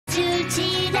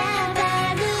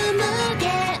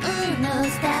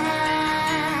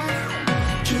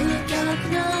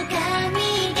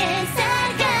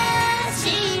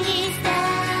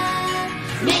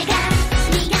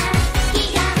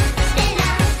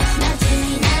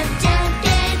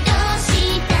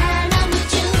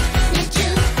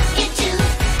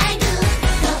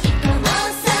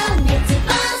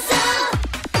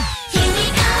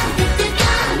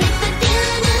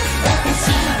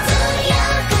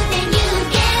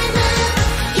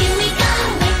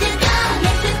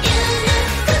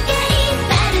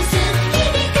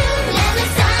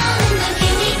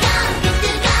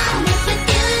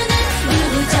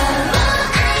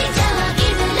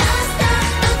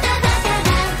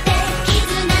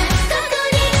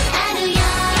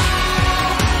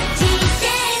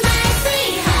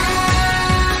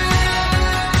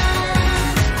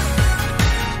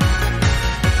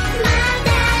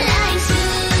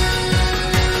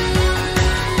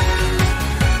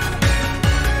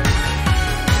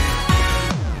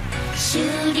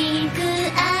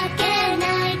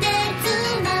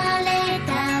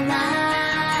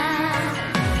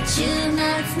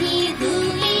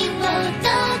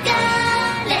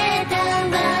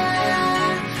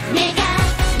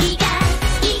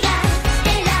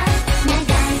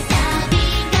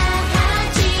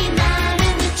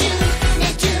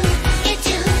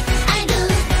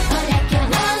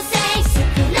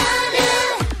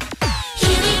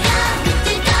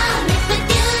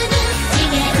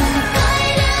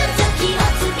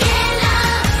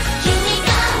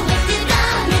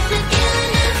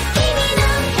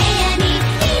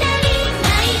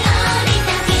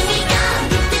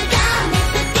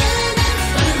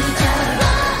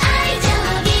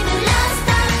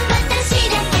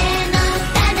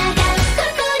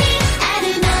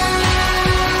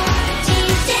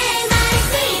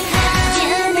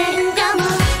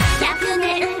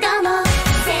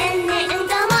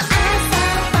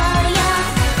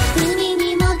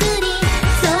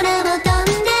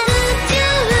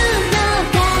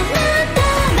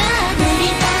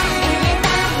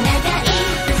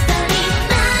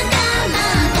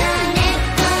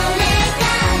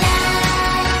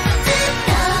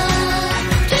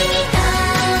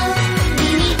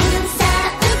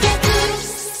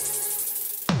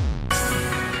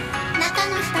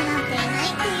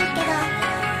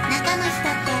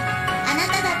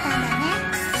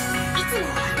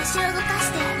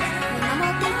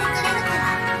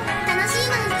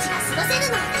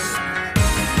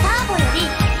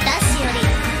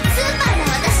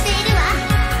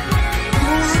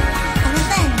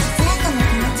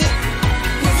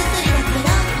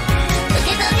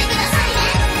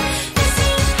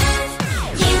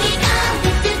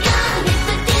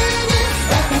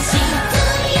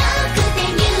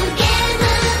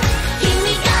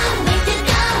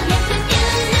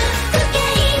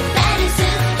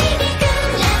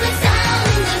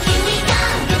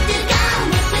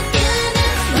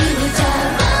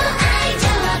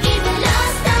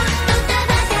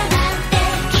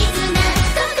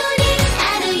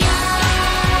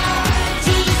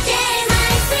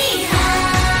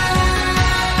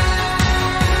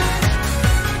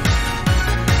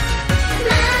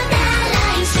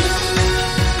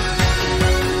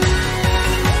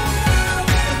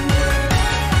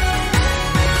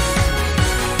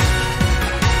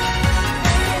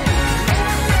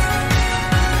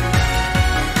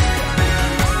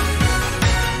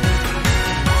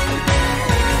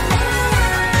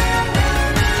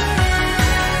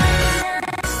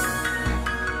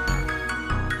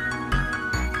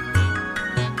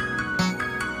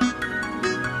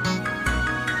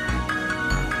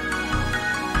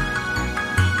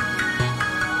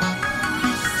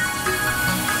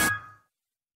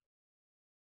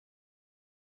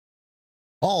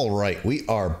All right, we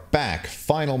are back.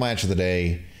 Final match of the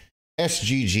day.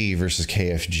 SGG versus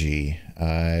KFG.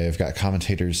 I've got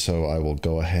commentators, so I will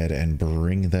go ahead and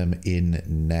bring them in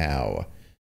now.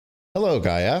 Hello,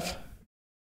 Guy F.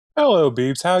 Hello,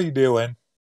 Beeps. How you doing?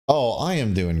 Oh, I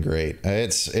am doing great.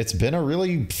 It's been a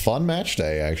really fun match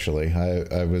day, actually.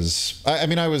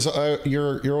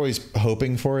 You're always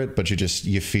hoping for it, but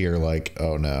you fear like,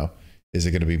 oh no, is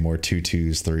it going to be more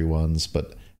 2-2s, 3-1s?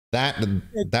 But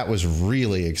that was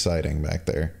really exciting back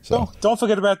there. So don't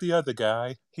forget about the other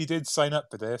guy. He did sign up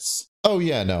for this. Oh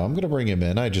yeah, no, I'm gonna bring him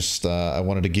in. I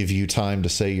wanted to give you time to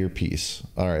say your piece.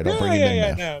 All right, I'll bring him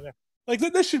in now. No. Like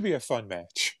this should be a fun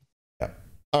match. Yeah.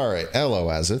 All right, hello,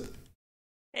 Azith.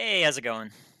 Hey, how's it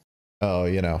going? Oh,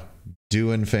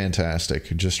 doing fantastic.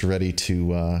 Just ready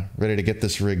to get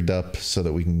this rigged up so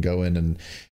that we can go in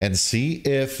and see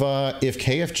if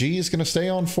KFG is gonna stay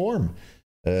on form.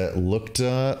 Looked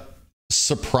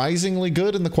surprisingly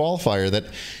good in the qualifier. That,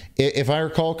 if I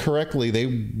recall correctly, they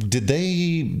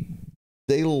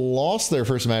lost their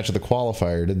first match of the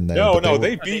qualifier, didn't they?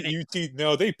 They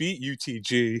beat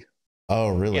UTG. Oh,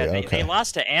 really? Yeah, Okay. They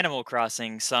lost to Animal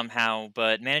Crossing somehow,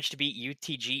 but managed to beat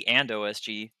UTG and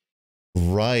OSG.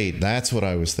 Right, that's what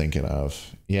I was thinking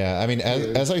of. Yeah, I mean,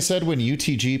 as I said when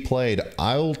UTG played,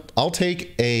 I'll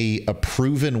take a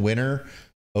proven winner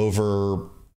over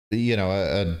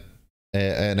an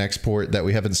export that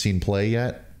we haven't seen play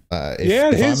yet.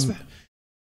 That's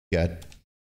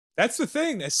the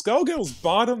thing. Skullgirls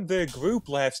bottomed their group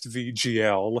last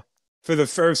VGL for the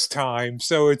first time,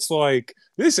 so it's like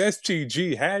this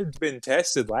SGG had been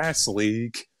tested last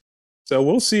league, so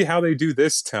we'll see how they do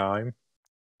this time.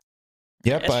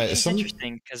 Yep, it's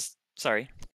interesting because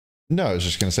No, I was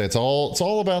just gonna say it's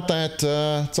all about that.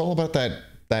 It's all about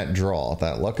that draw,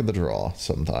 that luck of the draw.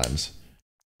 Sometimes.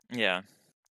 Yeah.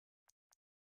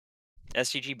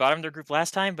 SGG bottomed their group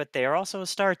last time, but they are also a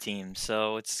star team,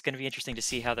 so it's going to be interesting to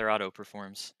see how their auto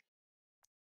performs.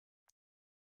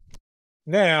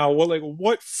 Now,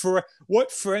 what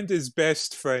friend is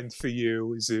best friend for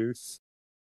you, Zeus?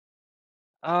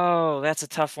 Oh, that's a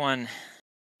tough one.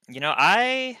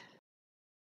 I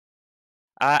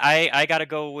gotta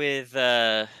go with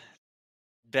Best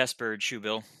Bird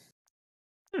Shoebill.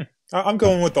 I'm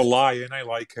going with the Lion. I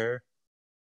like her.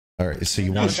 All right, so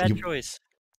you want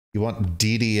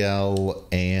DDL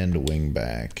and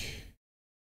Wingback.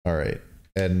 All right,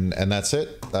 and that's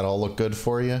it. That all look good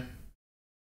for you.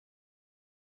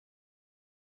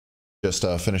 Just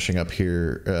finishing up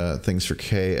here, things for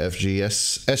KFG,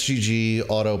 SGG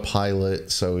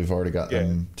autopilot. So we've already got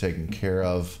them taken care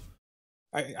of.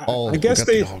 I guess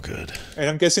they all good. And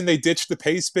I'm guessing they ditched the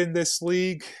paste bin this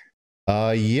league.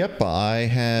 Yep, I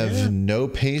have no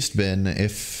paste bin.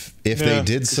 If they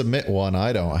did submit one,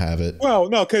 I don't have it. Well,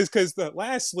 no, because the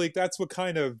last league, that's what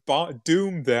kind of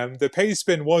doomed them. The paste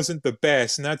bin wasn't the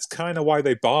best, and that's kind of why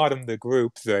they bottomed the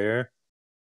group there.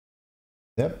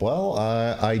 Yep, well,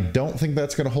 I don't think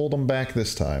that's going to hold them back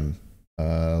this time.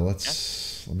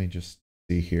 Let me just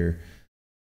see here.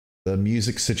 The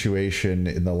music situation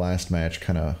in the last match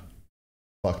kind of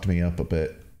fucked me up a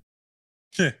bit.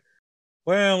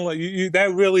 Well,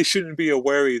 that really shouldn't be a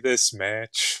worry this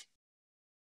match.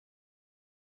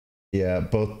 Yeah,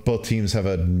 both teams have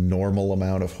a normal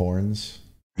amount of horns.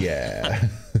 Yeah.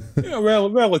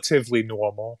 Relatively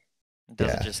normal. It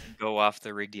doesn't just go off the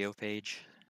Rigdio page.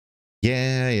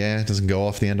 Yeah, it doesn't go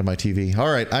off the end of my TV.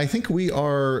 All right, I think we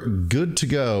are good to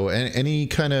go. Any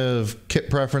kind of kit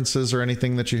preferences or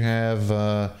anything that you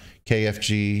have,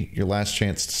 KFG, your last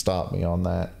chance to stop me on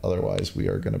that. Otherwise, we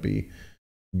are going to be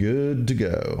good to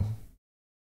go.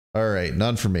 All right,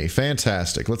 none for me.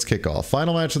 Fantastic. Let's kick off.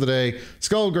 Final match of the day,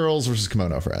 Skullgirls versus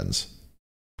Kemono Friends.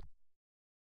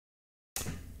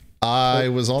 I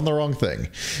was on the wrong thing.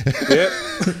 Yep.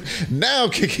 Now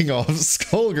kicking off,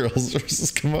 Skullgirls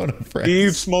versus Kemono Friends.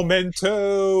 Beeps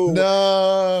memento.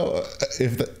 No.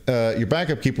 If your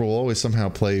backup keeper will always somehow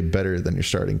play better than your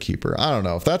starting keeper. I don't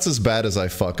know. If that's as bad as I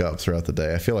fuck up throughout the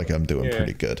day, I feel like I'm doing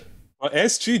pretty good. Well,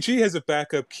 SGG has a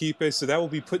backup keeper, so that will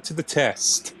be put to the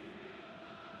test.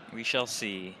 We shall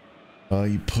see. Oh,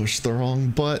 you pushed the wrong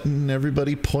button.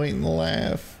 Everybody point and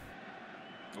laugh.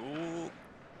 Ooh.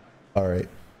 All right.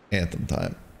 Anthem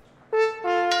time.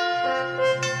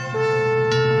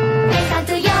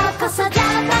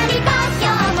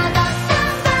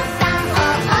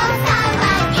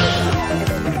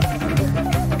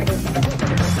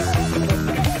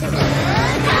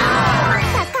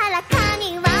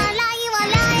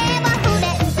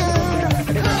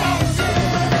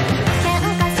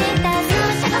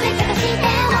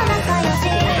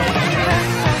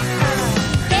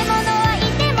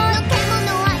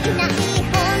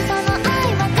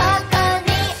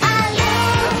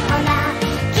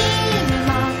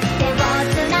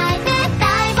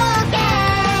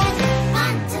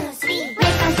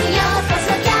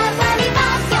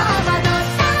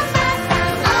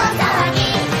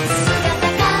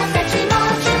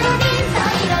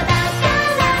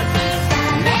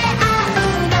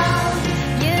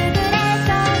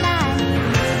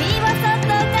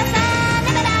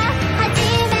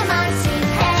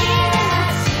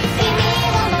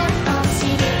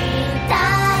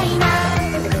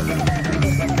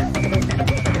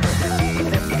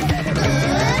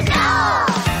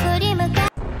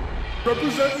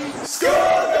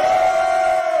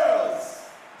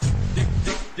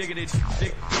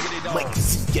 Mike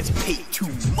C gets paid too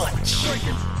much.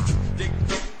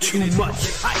 Too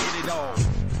much hype.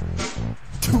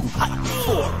 Too hype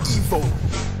for Evo.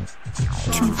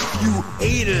 Too few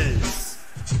haters.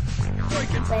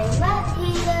 They love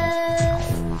haters.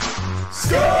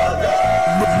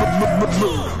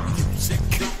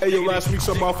 Hey yo, last week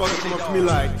some motherfucker come up to me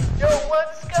like, Yo,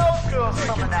 what Skullgirls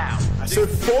coming out? I said,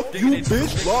 fuck you,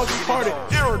 bitch. Large party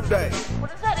every day. What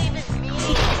does that even mean?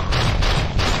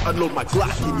 Unload my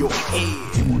Glock in your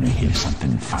head. You wanna hear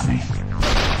something funny?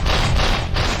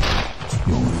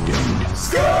 You're dead.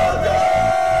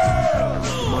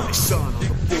 My son on the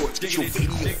board, get your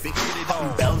radio fix.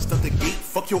 Hot balanced at the gate,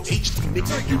 fuck your HD mix.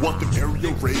 You want the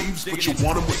area raves, but you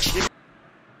want them with chick.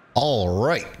 All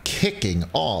right, kicking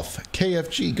off,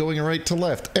 KFG going right to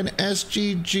left, and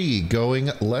SGG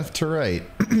going left to right.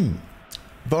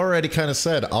 I've already kind of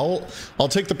said I'll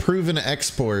take the proven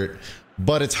export,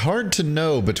 but it's hard to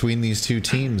know between these two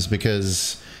teams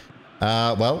because,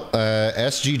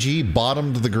 SGG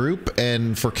bottomed the group,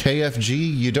 and for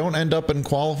KFG, you don't end up in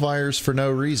qualifiers for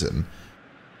no reason.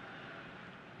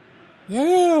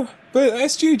 Yeah, but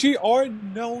SGG are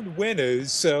known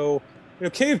winners, so you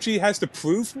know, KFG has to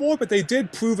prove more, but they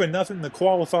did prove enough in the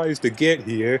qualifiers to get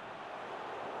here.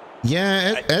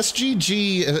 Yeah,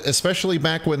 SGG, especially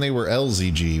back when they were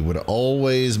LZG, would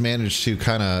always manage to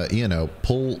kind of, you know,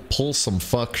 pull some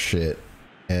fuck shit.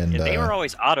 And Yeah, they were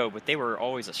always auto, but they were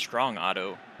always a strong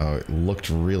auto. Oh, it looked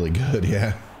really good,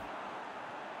 yeah.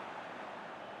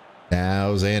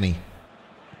 Now's Annie.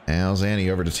 Now's Annie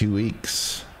over to 2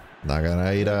 weeks.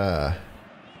 Nagarita.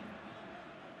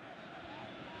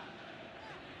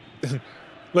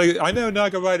 Like, I know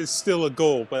Nagarite is still a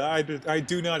goal, but I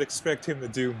do not expect him to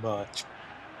do much.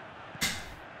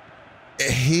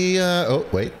 He, oh,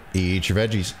 wait. Eat your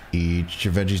veggies. Eat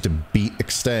your veggies to beat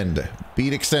extend.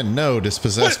 Beat extend. No,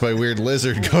 dispossessed by weird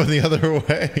lizard going the other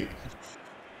way.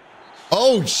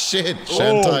 Oh, shit.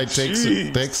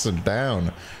 Shantai takes him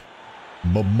down.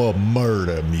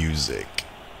 Murder music.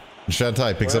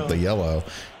 Shantai picks up the yellow.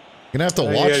 You're gonna have to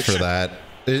watch for that.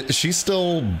 She's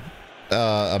still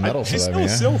a medal for she's them, still yeah?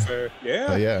 silver,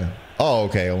 yeah. Yeah. Oh,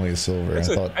 okay, only a silver.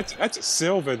 That's a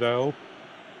silver, though.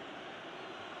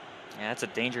 Yeah, that's a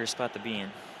dangerous spot to be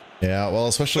in. Yeah, well,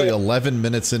 especially 11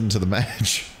 minutes into the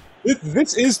match.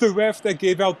 This is the ref that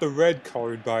gave out the red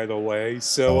card, by the way.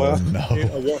 So, no. You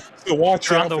know, so watch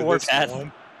out for this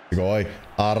one. Boy,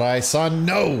 Arai-san,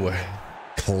 no!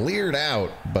 Cleared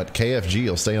out, but KFG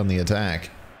will stay on the attack.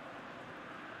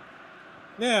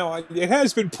 Now, it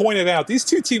has been pointed out, these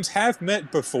two teams have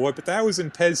met before, but that was in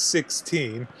PES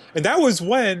 16. And that was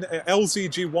when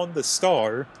LZG won the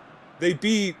star. They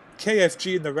beat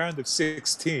KFG in the round of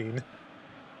 16.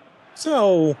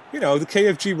 So, you know, the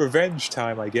KFG revenge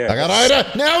time, I guess. I got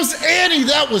Ida. Now's Annie.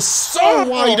 That was so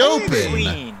wide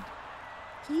open.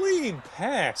 Clean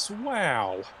pass.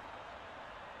 Wow.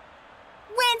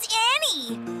 When's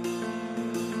Annie?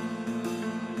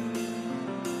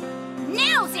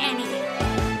 Now's Annie.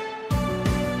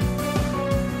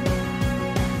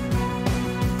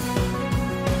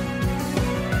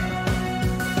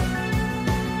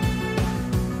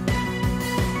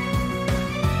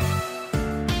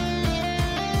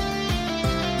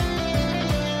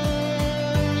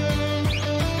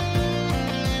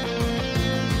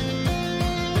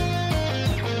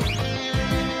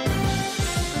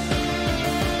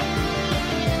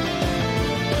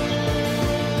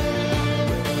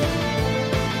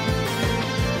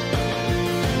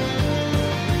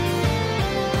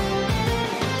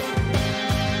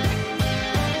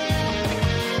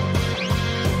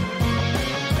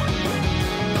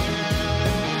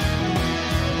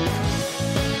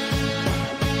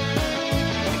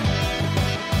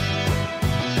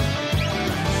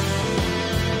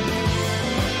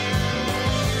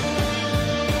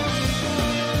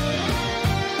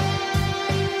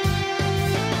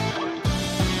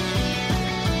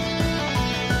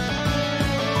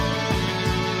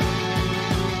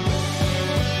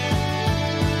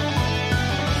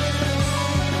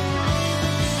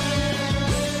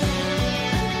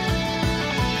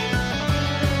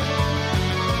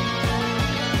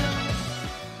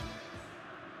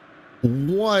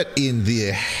 What in the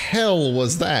hell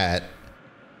was that?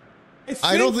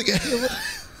 I don't think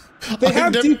they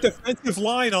have deep defensive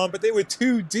line on, but they were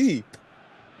too deep.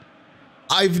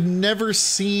 I have never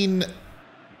seen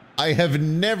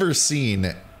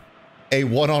a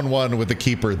one-on-one with the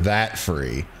keeper that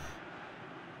free.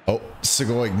 Oh,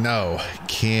 Sugoi, no,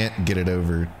 can't get it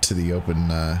over to the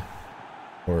open,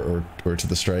 or to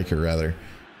the striker rather.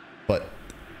 But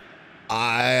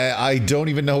I don't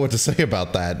even know what to say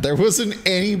about that. There wasn't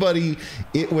anybody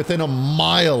within a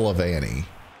mile of Annie.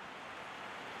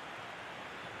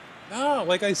 No,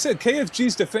 like I said,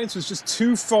 KFG's defense was just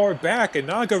too far back, and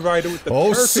Nagarita with the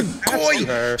perfect pass to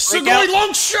her. Sugoi,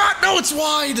 long shot! No, it's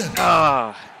wide!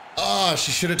 Ah,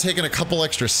 She should have taken a couple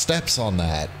extra steps on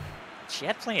that. she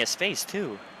had plenty of space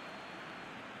too.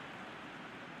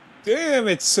 Damn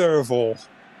it, Serval.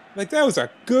 Like, that was a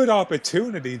good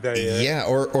opportunity there. Yeah,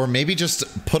 or maybe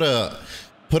just put a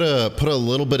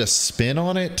little bit of spin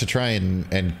on it to try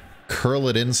and curl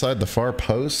it inside the far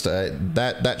post.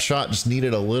 That shot just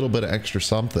needed a little bit of extra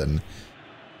something.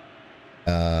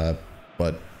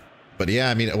 But yeah,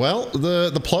 I mean, well,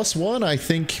 the +1, I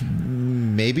think,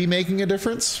 maybe making a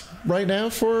difference right now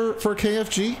for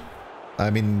KFG.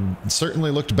 I mean, certainly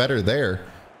looked better there.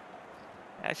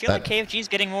 I feel like KFG's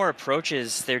getting more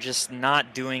approaches. They're just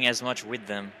not doing as much with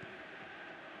them.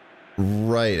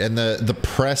 Right, and the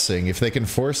pressing, if they can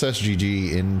force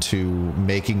SGG into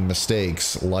making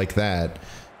mistakes like that,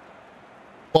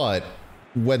 but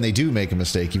when they do make a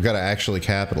mistake, you've got to actually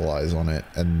capitalize on it.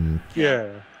 And yeah,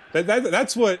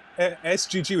 that's what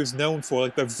SGG was known for,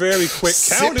 like the very quick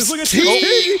counters. Look at T,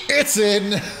 it's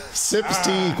in. Sips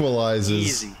T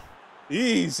equalizes.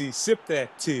 Easy, sip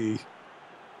that tea.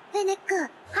 フェネック、は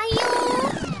いよ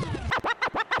ー。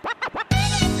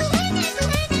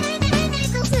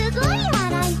すごい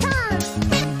笑いさ。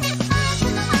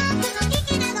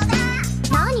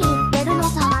何言ってるの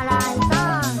さ、笑いさ。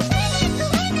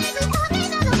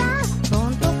ほ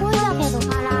んと恋だけど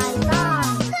笑いさ。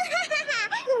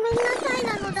ごめんなさい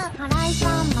なのだ。笑いさ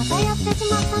ん、またやってし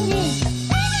まったね。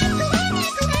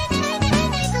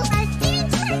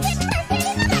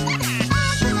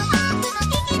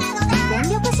全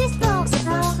力疾走使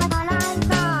うが笑い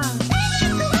さ。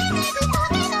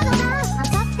あ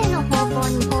さっての方向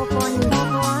に方向に方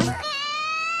向。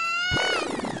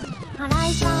笑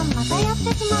いさん、またやって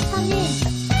しまったね。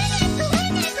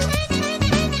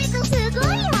すごい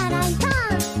笑いさ。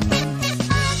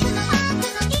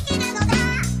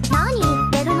何言っ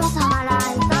てるのさ、笑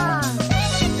いさ。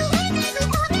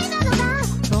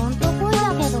ほんと恋だ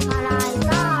けど笑いさ。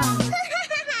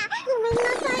ごめんな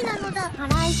さいなのだ。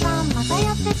笑いさん、また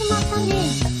やってしまったね。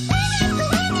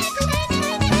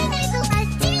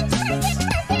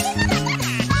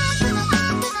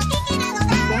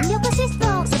全力疾走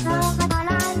使うが笑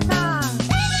いさ。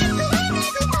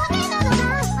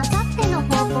あさっての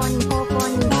方向に方向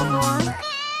に方向。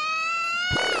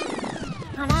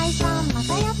笑いさん、また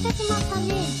やってしまったね。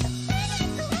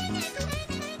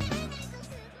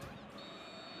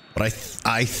But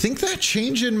I think that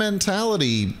change in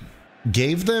mentality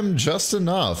gave them just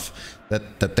enough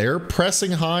that they're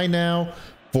pressing high now,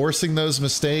 forcing those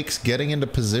mistakes, getting into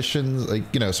positions, like,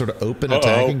 you know, sort of open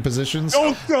attacking positions.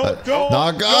 Don't.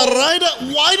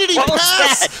 Nagarita, why did he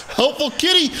pass? Helpful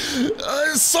kitty.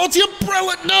 Salty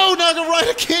umbrella. No,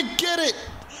 Nagarita can't get it.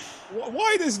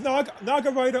 Why does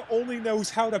Nagarita only knows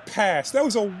how to pass? That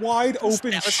was a wide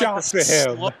open shot to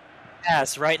him. Slow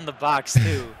pass right in the box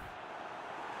too.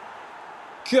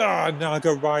 God,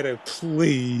 Nagarita,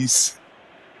 please.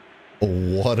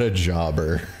 What a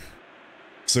jobber.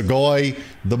 Sugoi,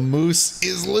 the moose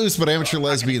is loose, but Amateur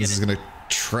Lesbians is going to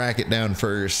track it down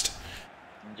first.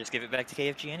 And just give it back to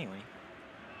KFG anyway.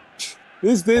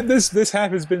 This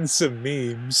half has been some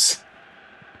memes.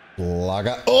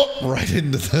 Laga, right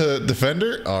into the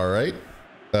defender. All right.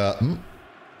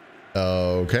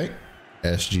 Okay.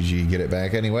 SGG get it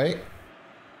back anyway.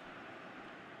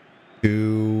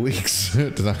 2 weeks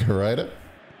to Nagarita.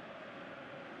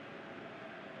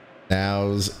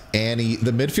 Now's Annie.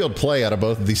 The midfield play out of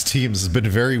both of these teams has been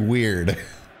very weird.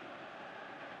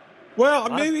 Well,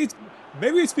 maybe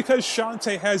it's because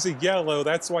Shantae has a yellow.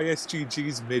 That's why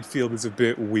SGG's midfield is a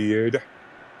bit weird.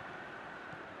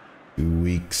 2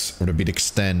 weeks. We're to beat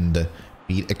extend.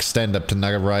 Beat extend up to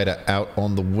Nagarita out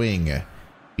on the wing.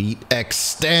 Beat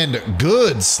extend.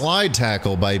 Good slide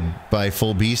tackle by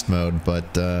full beast mode,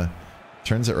 but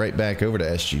turns it right back over to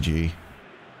SGG.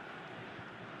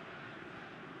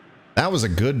 That was a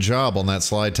good job on that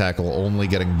slide tackle, only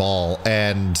getting ball,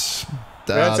 and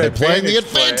they're playing the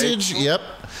advantage. Play. Yep.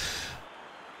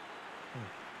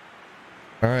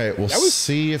 All right, we'll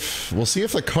see if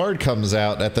the card comes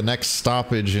out at the next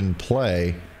stoppage in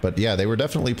play. But yeah, they were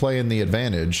definitely playing the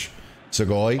advantage.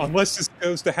 Sugoi. Unless this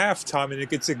goes to halftime and it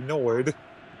gets ignored.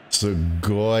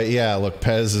 Sugoi. Yeah, look,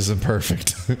 Pez isn't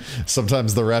perfect.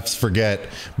 Sometimes the refs forget.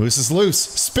 Moose is loose.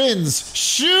 Spins.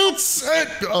 Shoots.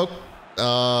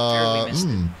 Oh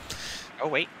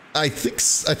wait. I think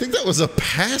that was a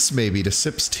pass maybe to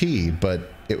Sips T,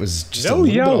 but it was just no a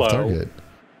little yellow. bit off target.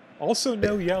 Also,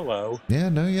 no yellow. Yeah,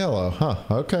 no yellow. Huh.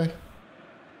 Okay.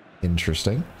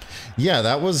 Interesting. Yeah,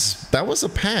 that was a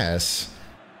pass.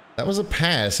 That was a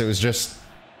pass. It was just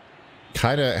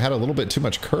kind of had a little bit too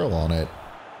much curl on it.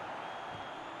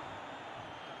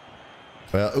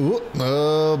 Well,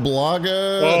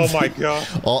 Blaga. Oh my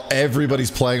god.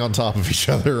 Everybody's playing on top of each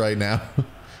other right now.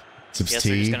 Yes,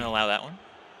 they're just going to allow that one.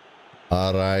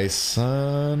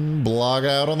 Araisan,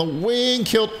 Blaga out on the wing,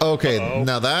 killed. Okay,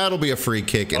 now that'll be a free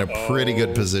kick in a pretty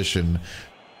good position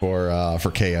for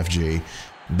KFG.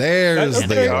 There's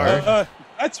the yard.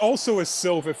 That's also a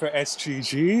silver for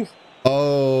SGG.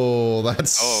 Oh,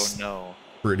 that's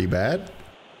pretty bad.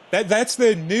 That's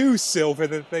the new silver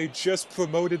that they just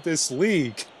promoted this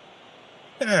league.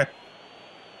 Yeah,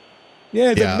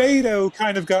 the Mado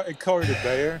kind of got it carded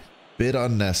there. Bit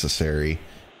unnecessary,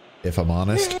 if I'm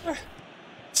honest. Yeah.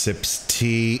 Sips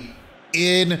tea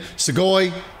in.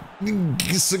 Sugoi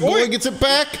gets it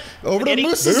back. Over to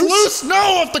Moose. Is loose. No,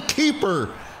 off the keeper.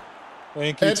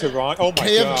 Thank you, Tehran. Oh my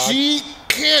KFG god.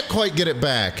 Can't quite get it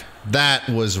back. That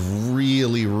was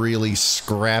really, really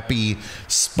scrappy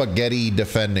spaghetti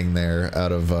defending there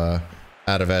out of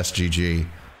SGG.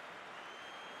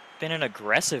 Been an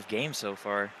aggressive game so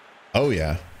far. Oh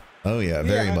yeah,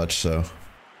 very much so.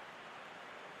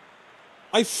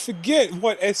 I forget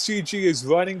what SGG is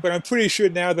running, but I'm pretty sure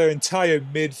now their entire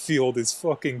midfield is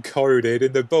fucking carded,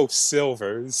 and they're both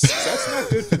silvers. So that's not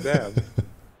good for them.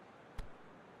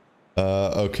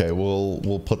 Okay,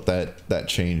 we'll put that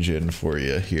change in for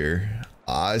you here.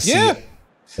 I see.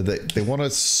 They want to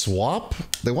swap.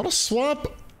 They want to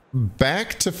swap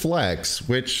back to flex,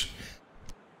 which.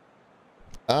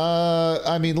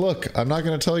 I mean, look, I'm not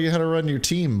going to tell you how to run your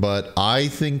team, but I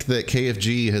think that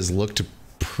KFG has looked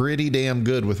pretty damn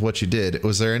good with what you did.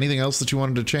 Was there anything else that you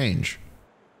wanted to change?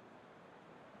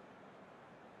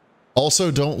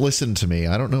 Also, don't listen to me.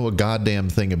 I don't know a goddamn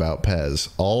thing about Pez.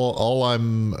 All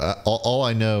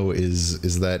I know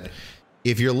is that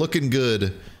if you're looking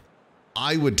good,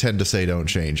 I would tend to say don't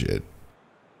change it.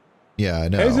 Yeah, I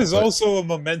know. Pez is also a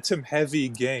momentum-heavy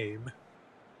game.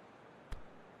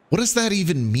 What does that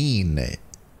even mean?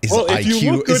 His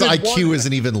IQ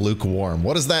isn't even lukewarm.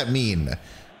 What does that mean?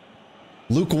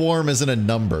 Lukewarm isn't a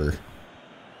number.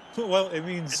 Well, it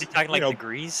means... Is he talking like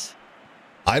degrees?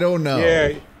 I don't know.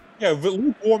 Yeah, but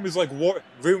lukewarm is like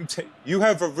you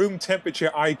have a room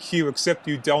temperature IQ, except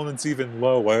you don't. It's even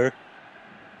lower.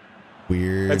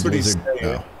 Weird. That's what he's saying.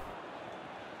 No.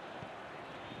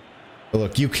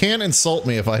 Look, you can't insult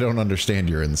me if I don't understand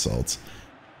your insults.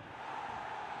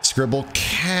 Scribble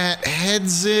Cat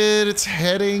heads it. It's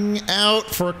heading out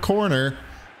for a corner.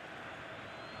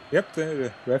 Yep,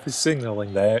 the ref is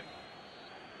signaling that.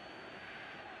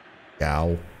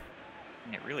 Ow.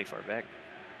 Yeah, really far back.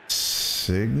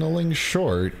 Signaling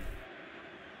short.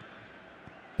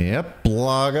 Yep,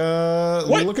 Blaga.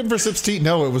 What? Looking for Sips tea.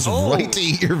 No, it was right to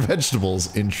eat your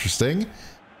vegetables. Interesting.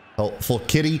 Helpful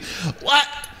kitty. What?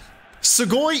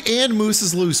 Sugoi and Moose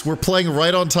is loose were playing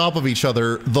right on top of each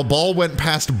other. The ball went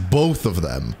past both of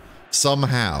them.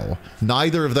 Somehow.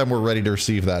 Neither of them were ready to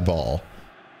receive that ball.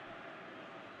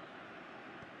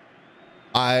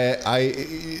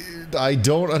 I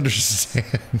don't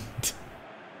understand.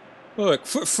 Look,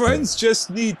 friends just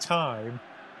need time.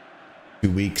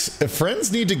 2 weeks.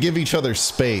 Friends need to give each other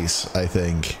space, I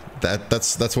think.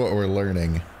 That's what we're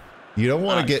learning. You don't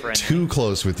want to get too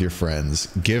close with your friends.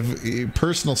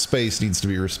 Personal space needs to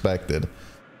be respected.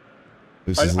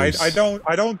 I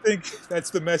don't think that's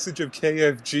the message of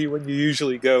KFG when you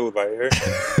usually go there.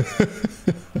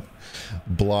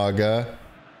 Blaga.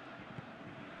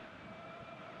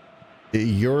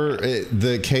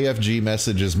 The KFG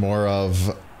message is more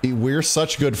of, we're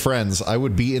such good friends. I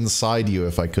would be inside you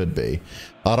if I could be.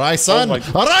 Araisan!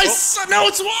 Araisan! No,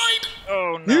 it's wide!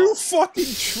 Oh, no. You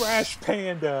fucking trash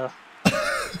panda.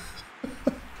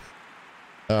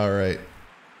 All right.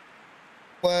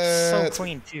 So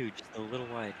clean, too. Just a little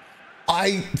wide.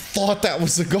 I thought that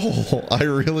was a goal. I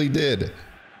really did.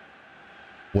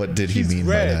 What did he mean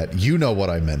by that? You know what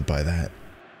I meant by that.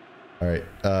 All right.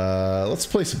 Let's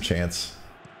play some chants.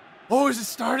 Oh, is it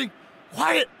starting?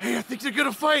 Quiet! Hey, I think they're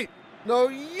gonna fight! No,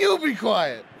 you be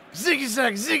quiet! Ziggy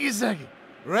zag, ziggy zaggy!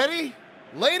 Ready?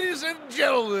 Ladies and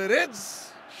gentlemen,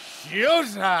 it's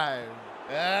showtime!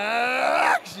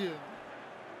 Action!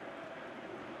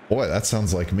 Boy, that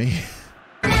sounds like me.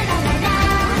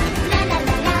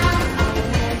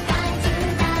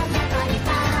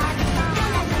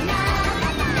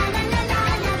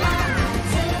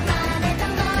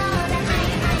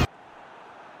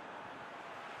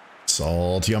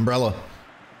 Salty umbrella.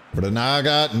 For the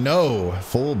Naga, no.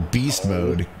 Full beast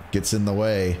mode gets in the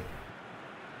way.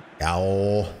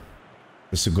 Gow.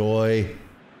 Sugoi.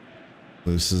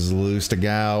 Loose is loose to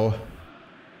Gow.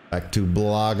 Back to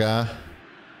Blaga.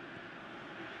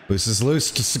 Moose is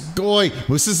loose to Sugoi.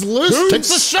 Moose is loose. Takes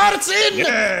the shot. It's in.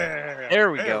 Yeah.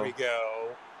 There we There go. we go.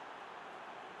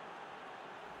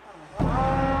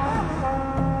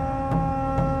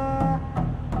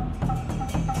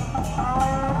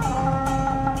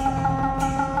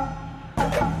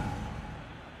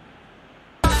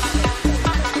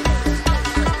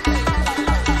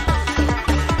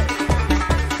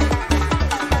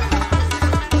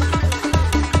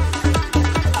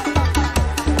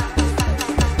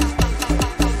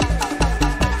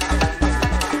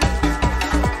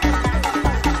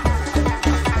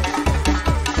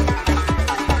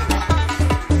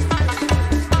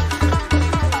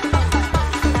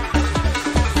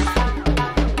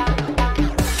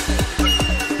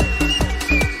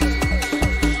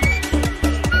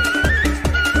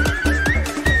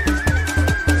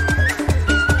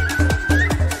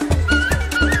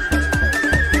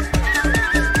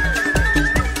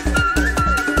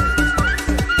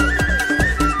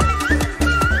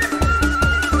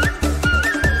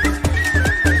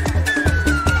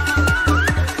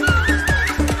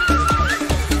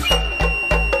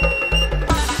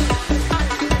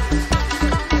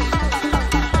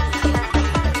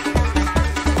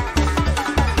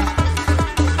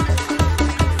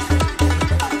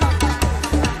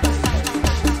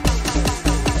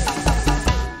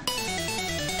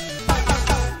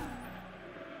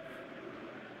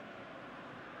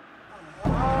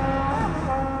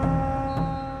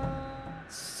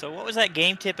 So what was that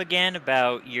game tip again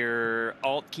about your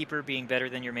alt keeper being better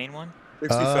than your main one?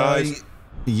 65.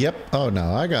 Yep. Oh,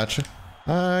 no. I got you.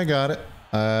 I got it.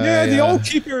 Yeah, the old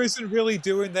keeper isn't really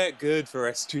doing that good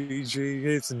for SGG,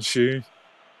 isn't she?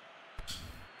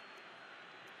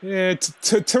 Yeah,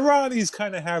 Tarani's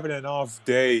kind of having an off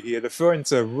day here. The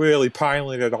friends are really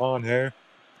piling it on her.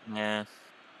 Yeah.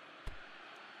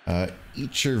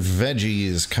 Eat your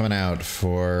veggies coming out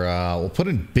for, we'll put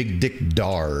in Big Dick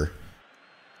Dar.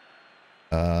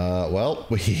 Well,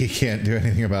 we can't do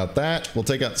anything about that. We'll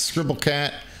take out Scribble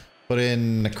Cat, put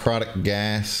in Necrotic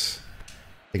Gas,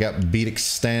 take out Beat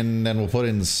Extend, and we'll put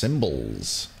in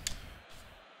Symbols.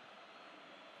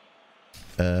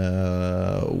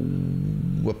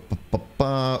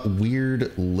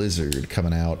 Weird Lizard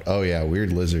coming out. Oh yeah,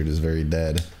 Weird Lizard is very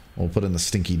dead. We'll put in the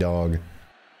Stinky Dog.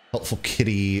 Helpful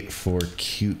Kitty for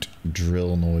cute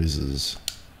drill noises.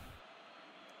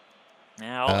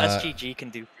 Yeah, all SGG can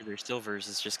do for their silvers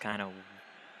is just kind of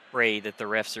pray that the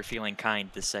refs are feeling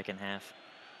kind this second half.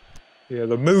 Yeah,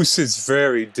 the Moose is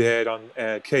very dead on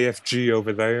KFG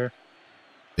over there.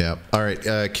 Yeah. All right,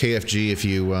 KFG, if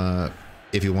you want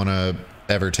to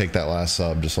ever take that last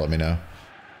sub, just let me know.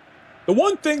 The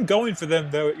one thing going for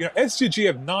them, though, SGG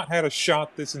have not had a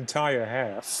shot this entire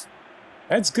half.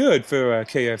 That's good for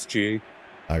KFG.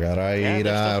 I got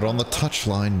Aida out on the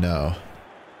touchline. No.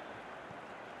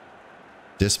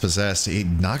 Dispossessed.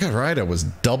 Nagarita was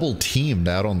double teamed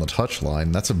out on the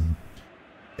touchline. That's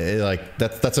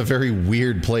a very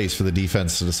weird place for the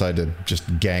defense to decide to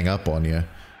just gang up on you.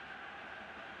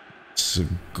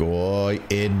 Sugoi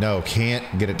in. No,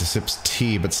 can't get it to Sips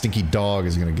T, but Stinky Dog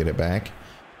is going to get it back.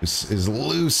 This is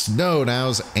loose. No,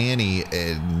 now's Annie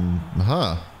in.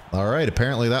 Huh. All right.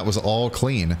 Apparently that was all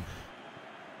clean.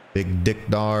 Big Dick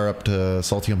Dar up to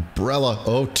Salty Umbrella.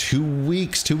 Oh, 2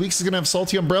 weeks. 2 weeks is going to have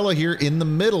Salty Umbrella here in the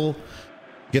middle.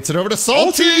 Gets it over to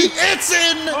Salty. It's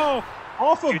in. Oh,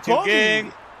 off of YouTube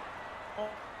gang.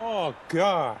 Oh,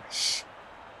 gosh.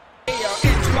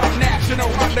 National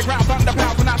underground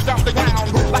thunderbound when I stop the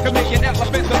ground like a million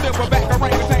elephants, a silverback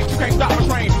orangutan. You can't stop a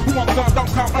train. Who wants some? Don't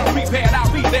come unprepared.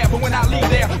 I'll be there, but when I leave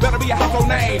there, better be a household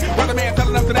name. Weatherman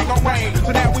telling us it ain't gon' rain.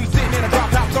 So now we sitting in a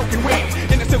drop top soaking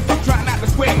wet in the silk suit, trying not to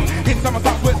sweat. In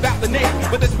somersaults without the net,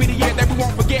 but this be the year that we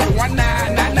won't forget.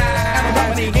 1999, and I'm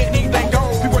nominating anything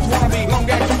goes. Be what you wanna be, long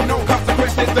as you know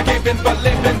consequences. The giving for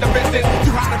living, the business.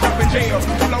 Too high to jump in jail,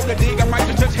 too low to dig. I might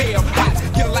just touch hell. Hot,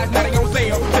 get a life, nothing on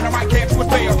sale. Then I might catch you a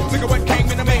fail. Look at what came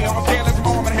in the mail. I'm scaling some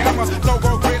arm and hammer.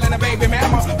 Logo grill and a baby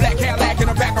mama. Black Cadillac in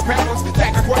the back of peppers.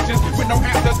 Stack of questions with no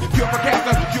answers. Cure for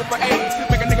cancer, cure for AIDS.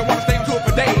 Make a nigga wanna stay on tour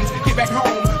for days. Get back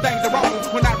home, things are wrong.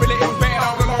 When I really it was bad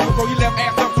all along before you left.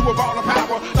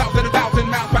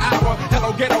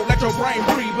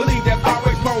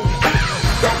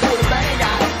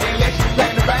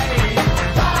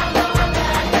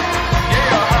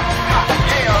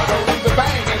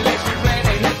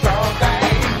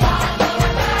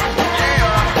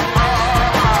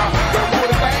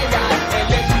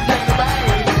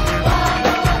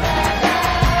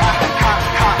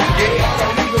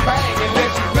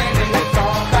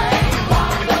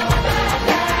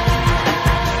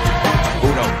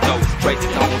 break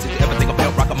the stones. If you ever think of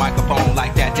help, rock a microphone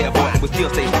like that, there boy, and we still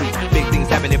stay free. Big things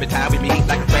happen every time we meet,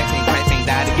 like a crash ain't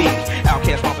dying to geek.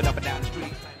 Outcast bumping up and down the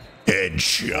street.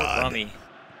 Headshot.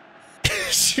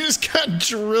 She just got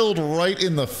drilled right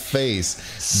in the face.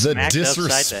 The Smacked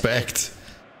disrespect.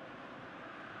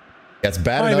 Yeah, it's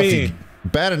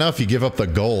bad enough you give up the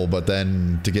goal, but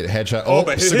then to get headshot. Oh,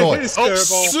 but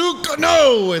Sugoi.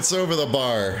 No, it's over the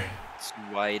bar. It's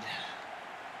wide.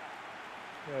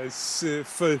 For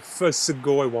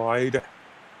Sugoi wide.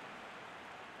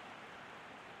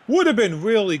 Would have been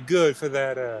really good for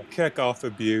that kickoff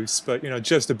abuse, but,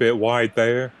 just a bit wide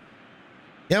there.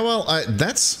 Yeah, well,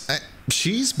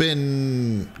 she's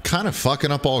been kind of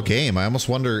fucking up all game. I almost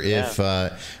wonder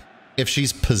if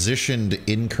she's positioned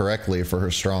incorrectly for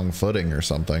her strong footing or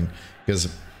something.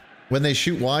 Because when they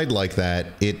shoot wide like that,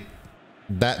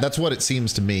 that's what it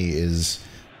seems to me, is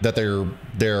that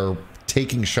they're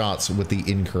taking shots with the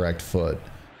incorrect foot.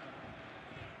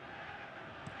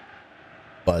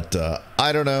 But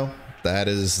I don't know.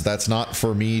 That's not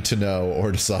for me to know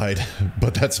or decide,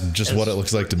 but that's just what it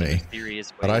looks like to me.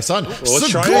 But I saw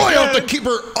Sugoi out the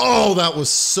keeper. Oh, that was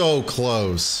so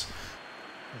close.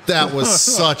 That was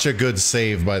such a good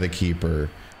save by the keeper.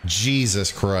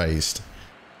 Jesus Christ.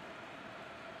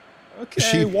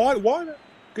 Okay, water.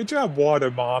 Good job, Water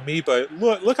Mommy. But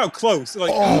look how close. Like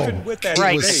even with that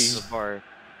save.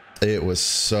 It was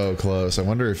so close. I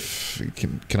wonder if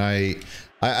can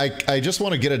I just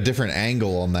want to get a different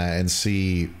angle on that and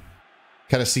see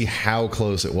how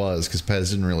close it was, because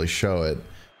Pez didn't really show it,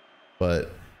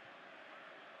 but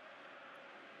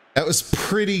that was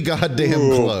pretty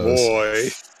goddamn close. Boy.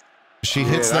 She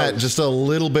hits that just a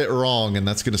little bit wrong, and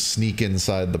that's going to sneak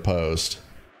inside the post.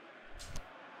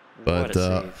 But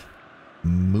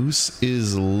Moose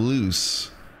is loose.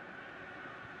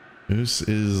 Moose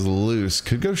is loose.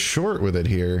 Could go short with it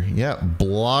here. Yeah,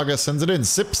 Blaga sends it in.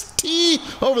 Sips tea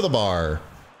over the bar.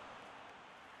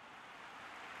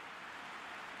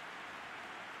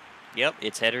 Yep,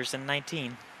 it's headers in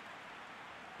 19.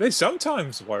 They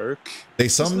sometimes work. They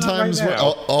sometimes work.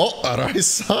 Oh,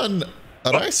 Arai-san.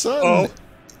 Arai-san. Oh,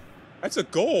 that's a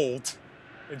gold.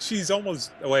 And she's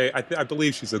almost... Wait, I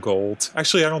believe she's a gold.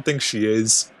 Actually, I don't think she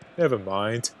is. Never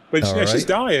mind. But she's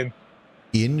dying.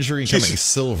 Injury coming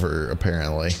silver,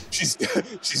 apparently. She's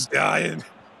dying.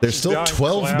 There's still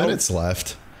 12 minutes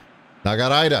left.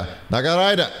 Nagaraida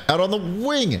out on the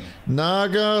wing.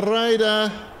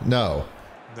 Nagaraida. No.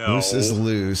 Moose is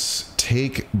loose.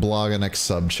 Take Blaga next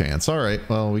sub chance. All right.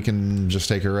 Well, we can just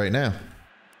take her right now.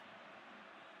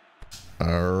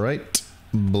 All right.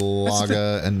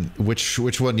 Blaga, and which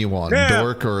one do you want?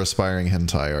 Dork or aspiring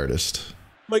hentai artist?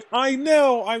 Like, I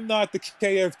know I'm not the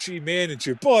KFG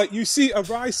manager, but you see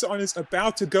Arai-san is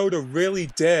about to go to really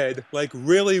dead, like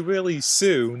really, really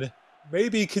soon.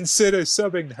 Maybe consider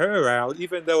subbing her out,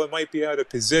 even though it might be out of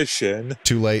position.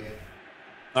 Too late.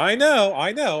 I know,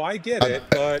 I get it.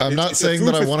 But I'm not saying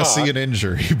that I want to see an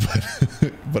injury,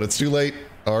 but it's too late.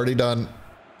 Already done.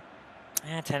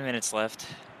 10 minutes left.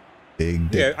 Big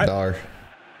dick dar.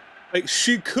 Like,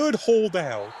 she could hold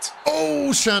out. Oh,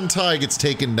 Shantai gets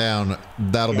taken down.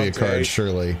 That'll be a card,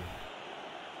 surely.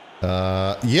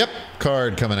 Yep,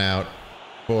 card coming out.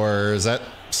 Or is that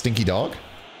Stinky Dog?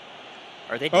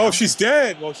 Are they down? Oh, she's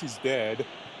dead. Well, she's dead.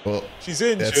 Well, she's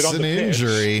injured. It's an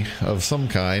injury of some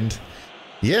kind.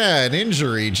 Yeah, an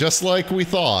injury, just like we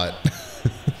thought.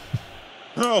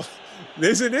 Oh,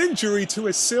 there's an injury to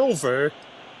a silver.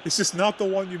 It's just not the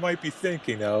one you might be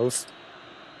thinking of.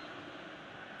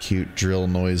 Cute drill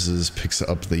noises picks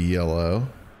up the yellow.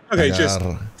 Okay, just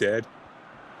dead.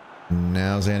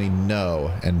 Now Zanny,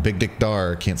 no. And Big Dick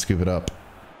Dar can't scoop it up.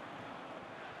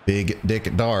 Big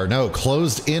Dick Dar, no.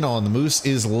 Closed in on. The Moose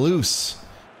is loose.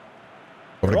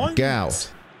 Or Gao.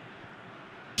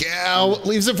 Gao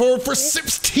leaves it forward for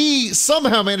Sips T.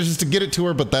 Somehow manages to get it to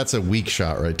her, but that's a weak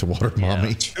shot right to Water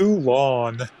Mommy. Too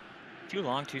long. Too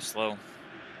long, too slow.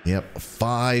 Yep,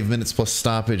 5 minutes plus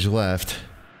stoppage left.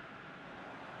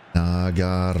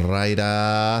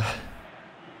 Nagaraida.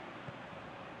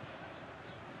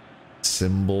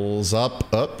 Symbols up.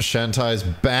 Shantai's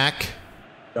back.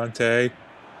 Dante.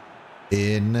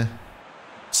 In.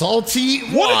 Salty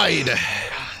wide.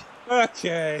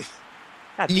 Okay.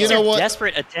 You know what?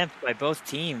 Desperate attempt by both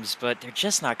teams, but they're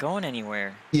just not going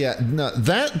anywhere. Yeah, no,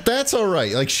 that's all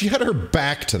right. Like, she had her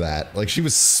back to that. Like, she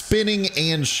was spinning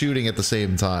and shooting at the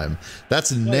same time.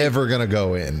 That's never gonna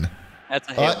go in. That's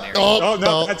a Hail Mary.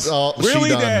 No, that's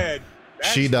really dead.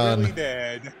 That's she done. Really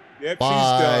dead. Yep,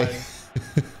 Bye. she's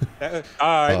done.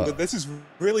 But this is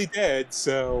really dead,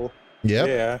 so... Yep,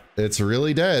 yeah. It's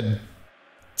really dead.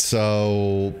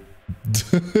 So,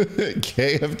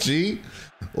 KFG,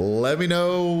 let me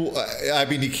know. I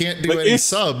mean, you can't do But any if-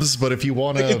 subs, but if you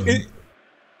want to...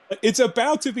 It's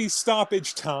about to be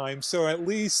stoppage time, so at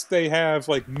least they have,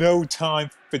 like, no time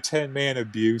for 10-man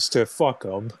abuse to fuck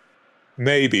them.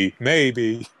 Maybe.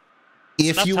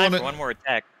 If you want for one more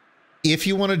attack. If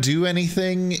you want to do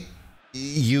anything,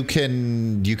 you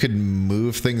can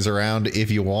move things around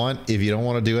if you want. If you don't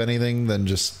want to do anything, then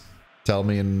just tell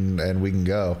me and we can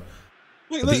go.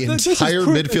 Wait, The entire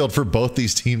midfield for both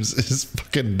these teams is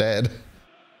fucking dead.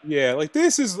 Yeah, like,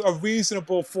 this is a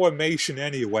reasonable formation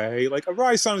anyway. Like,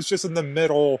 Araisan is just in the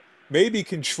middle, maybe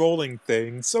controlling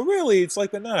things. So really, it's like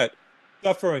they're not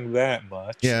suffering that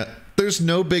much. Yeah, there's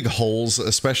no big holes,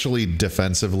 especially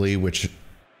defensively, which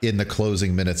in the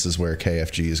closing minutes is where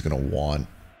KFG is going to want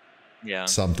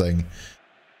something.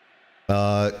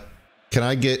 Can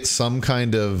I get some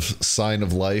kind of sign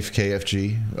of life,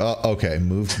 KFG? Okay,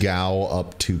 move Gao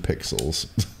up 2 pixels.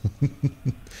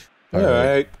 All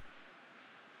right.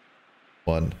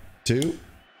 1, 2.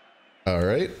 All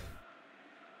right.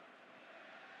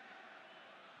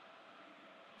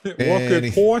 What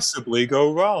could possibly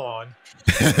go wrong?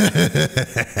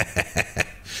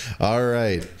 All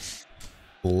right.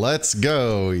 Let's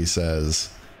go, he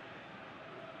says.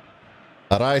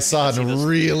 Araisan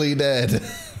really dead.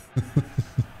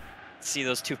 See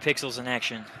those 2 pixels in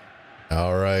action.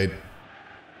 All right.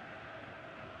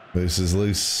 Moose is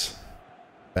loose.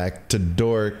 Back to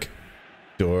Dork.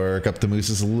 Dork up to Moose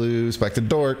is loose. Back to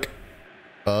Dork.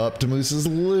 Up to Moose is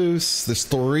loose. There's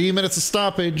 3 minutes of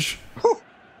stoppage.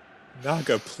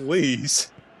 Naga, please.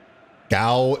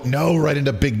 Gao, no, right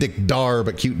into Big Dick Dar,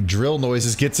 but cute drill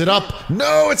noises gets it up.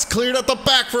 No, it's cleared out the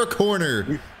back for a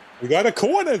corner. We got a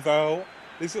corner, though.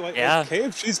 Is it like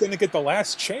KFG's going to get the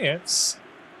last chance?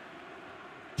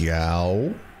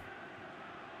 Gao.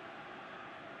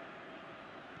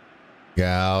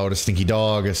 Gao, a stinky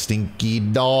dog, a stinky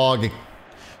dog.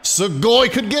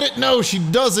 Sugoi could get it. No, she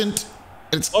doesn't.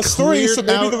 It's +3, cleared so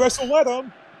maybe out. the rest will let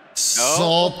him.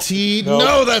 Salty. Nope.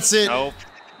 No, that's it. Nope.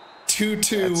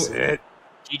 2-2. That's it.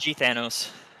 GG Thanos.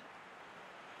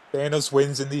 Thanos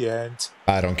wins in the end.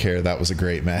 I don't care. That was a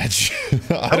great match.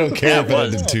 I don't care if it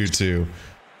ended 2-2.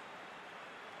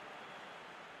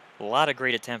 A lot of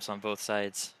great attempts on both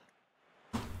sides.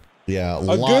 Yeah,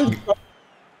 lot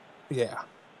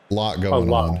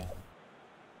going on.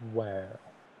 Wow.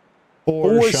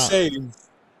 4 saves.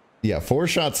 Yeah, 4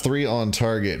 shots, 3 on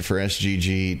target for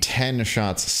SGG, 10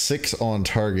 shots, 6 on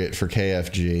target for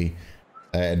KFG,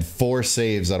 and 4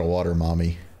 saves out of Water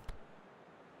Mommy.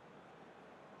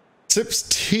 Sips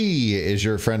T is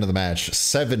your friend of the match,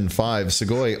 7-5.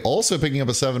 Sugoi also picking up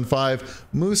a 7-5.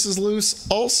 Moose is loose,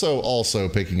 also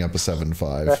picking up a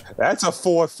 7-5. That's a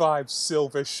 4-5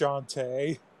 Silver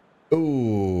Shantae.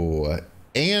 Ooh,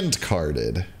 and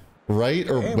carded, right?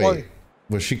 Or And wait,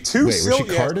 was she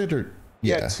carded or?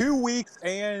 Yeah, 2 weeks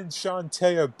and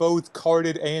Shantae are both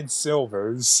carded and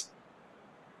silvers.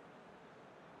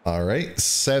 All right,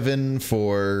 7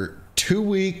 for 2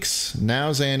 weeks. Now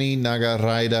Zanny,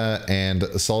 Nagaraida, and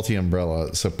Salty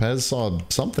Umbrella. So Pez saw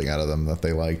something out of them that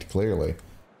they liked, clearly.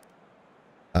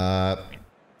 All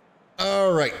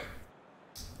right.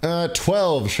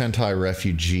 12 Shantai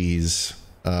Refugees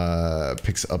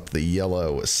picks up the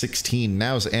yellow. 16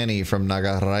 Now's Annie from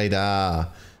Nagaraida.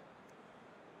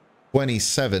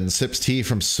 27 Sips Tea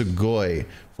from Sugoi.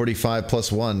 45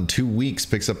 +1, 2 weeks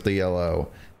picks up the yellow.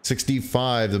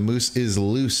 65 The Moose is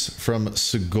Loose from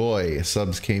Sugoi.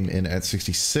 Subs came in at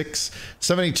 66.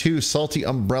 72 Salty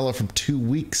Umbrella from 2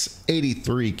 weeks.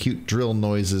 83 Cute Drill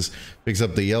Noises picks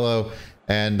up the yellow.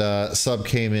 And sub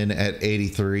came in at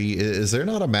 83. Is there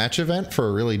not a match event for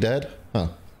a Really Dead? Huh.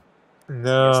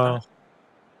 No.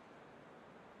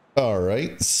 All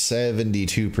right.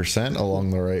 72%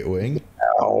 along the right wing.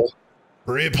 Ow.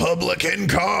 Republican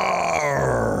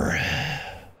car.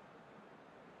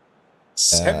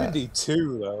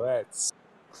 72 though, that's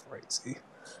crazy.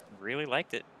 Really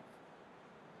liked it.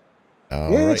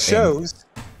 It shows.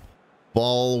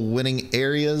 Ball winning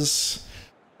areas.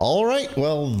 All right,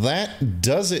 well, that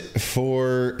does it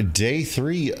for day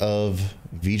 3 of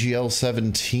VGL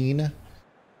 17.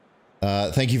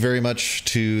 Thank you very much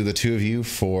to the 2 of you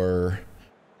for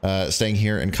staying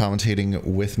here and commentating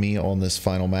with me on this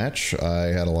final match. I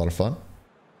had a lot of fun.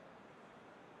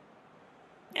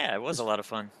 Yeah, it was a lot of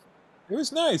fun. It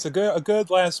was nice. A good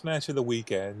last match of the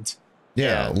weekend.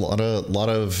 Yeah, a lot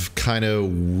of kind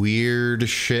of weird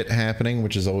shit happening,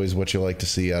 which is always what you like to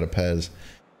see out of Pez.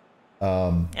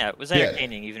 Yeah, it was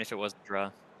entertaining, even if it wasn't a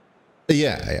draw.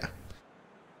 Yeah.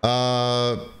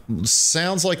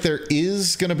 Sounds like there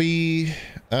is going to be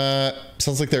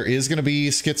Sounds like there is going to be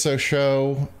Schizo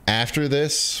Show after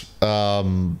this,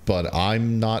 but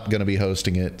I'm not going to be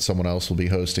hosting it. Someone else will be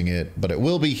hosting it, but it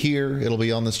will be here. It'll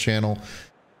be on this channel.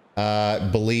 I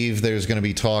believe there's going to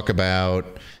be talk about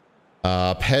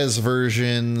PES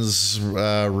versions,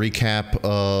 recap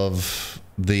of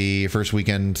the first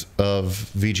weekend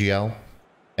of VGL,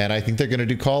 and I think they're going to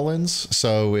do call-ins.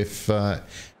 So if that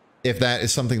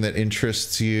is something that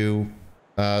interests you,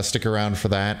 stick around for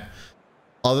that.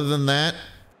 Other than that,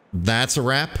 that's a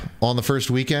wrap on the first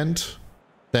weekend.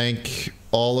 Thank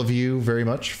all of you very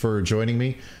much for joining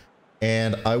me,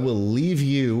 and I will leave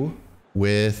you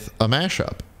with a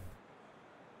mashup.